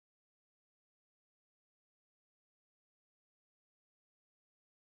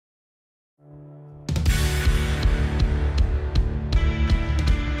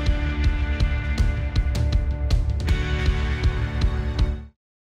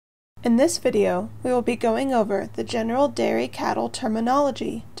In this video, we will be going over the general dairy cattle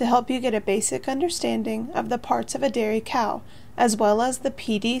terminology to help you get a basic understanding of the parts of a dairy cow, as well as the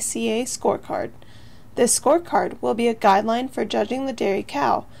PDCA scorecard. This scorecard will be a guideline for judging the dairy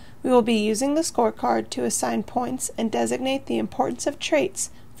cow. We will be using the scorecard to assign points and designate the importance of traits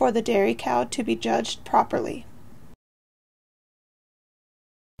for the dairy cow to be judged properly.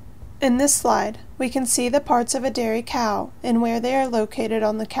 In this slide, we can see the parts of a dairy cow and where they are located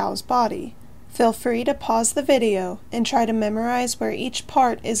on the cow's body. Feel free to pause the video and try to memorize where each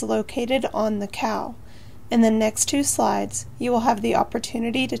part is located on the cow. In the next two slides, you will have the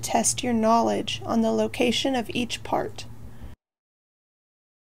opportunity to test your knowledge on the location of each part.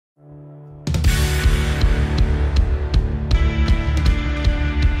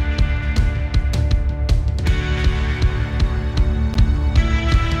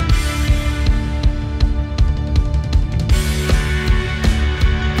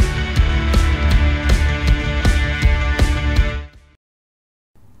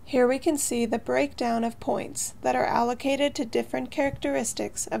 Here we can see the breakdown of points that are allocated to different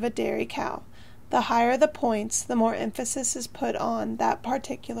characteristics of a dairy cow. The higher the points, the more emphasis is put on that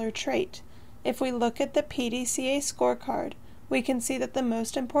particular trait. If we look at the PDCA scorecard, we can see that the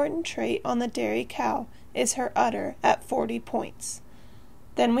most important trait on the dairy cow is her udder at 40 points.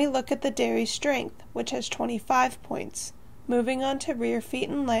 Then we look at the dairy strength, which has 25 points, moving on to rear feet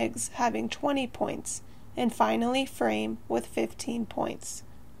and legs having 20 points, and finally frame with 15 points.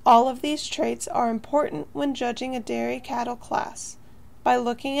 All of these traits are important when judging a dairy cattle class. By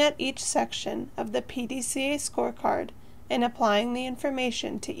looking at each section of the PDCA scorecard and applying the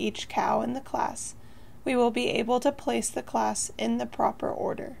information to each cow in the class, we will be able to place the class in the proper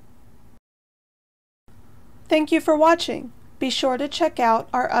order. Thank you for watching. Be sure to check out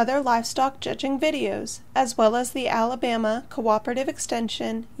our other livestock judging videos, as well as the Alabama Cooperative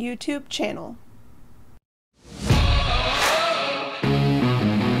Extension YouTube channel.